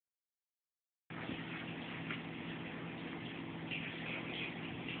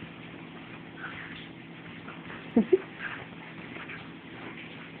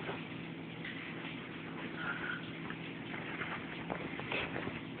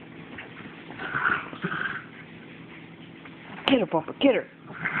Get her, Bumper, get her.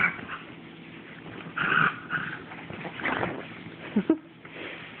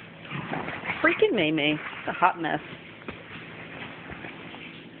 Freaking Mae Mae. It's a hot mess.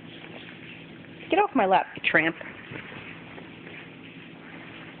 Get off my lap, you tramp.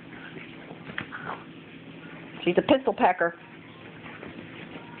 She's a pistol packer.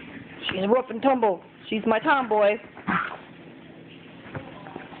 She's rough and tumble. She's my tomboy.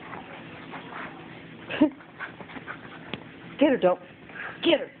 Get her, dope.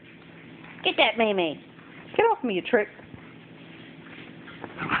 Get her. Get that Mae Mae. Get off me, you trick.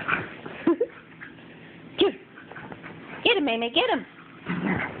 Get him. Get him, Mae Mae. Get him.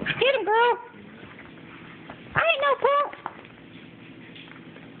 Get him, girl. I ain't no punk.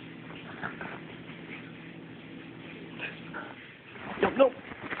 Nope.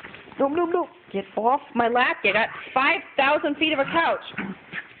 Nope, nope, nope. Get off my lap. You got 5,000 feet of a couch.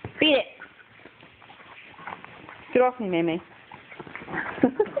 Beat it. Get off me, Mae Mae.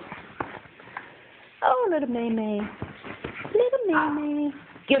 Oh, little Mae Mae. Little Mae Mae.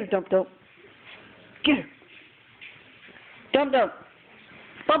 Get her, Dump Dump. Get her. Dump Dump.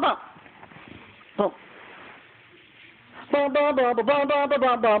 Bump Bump. Bump. Bump bump bump bump bump bump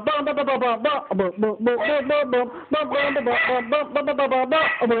bump bump bump bump bump bump.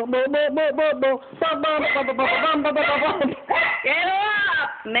 Get up,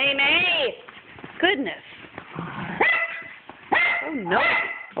 Mae Mae. Goodness. Oh no.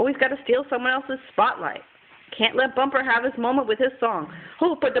 Always got to steal someone else's spotlight. Can't let Bumper have his moment with his song.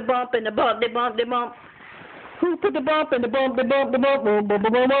 Who put the bump in the bump, the bump, the bump? Who put the bump in the bump, the bump, the bump, bump, bump,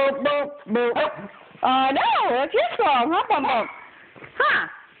 bump, bump, bump, bump. No, that's your song, huh, Bump Bump? Huh?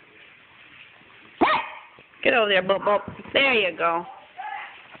 Get over there, Bump Bump. There you go.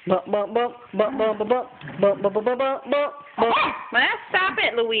 Bump, bump, bump, bump, bump, bump, bump, bump, bump, bump, bump, bump, bump. Well, stop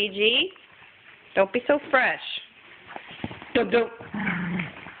it, Luigi. Don't be so fresh. Dump, dump.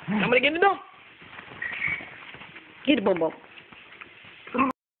 I'm gonna get the dump. Get the Bump Bump.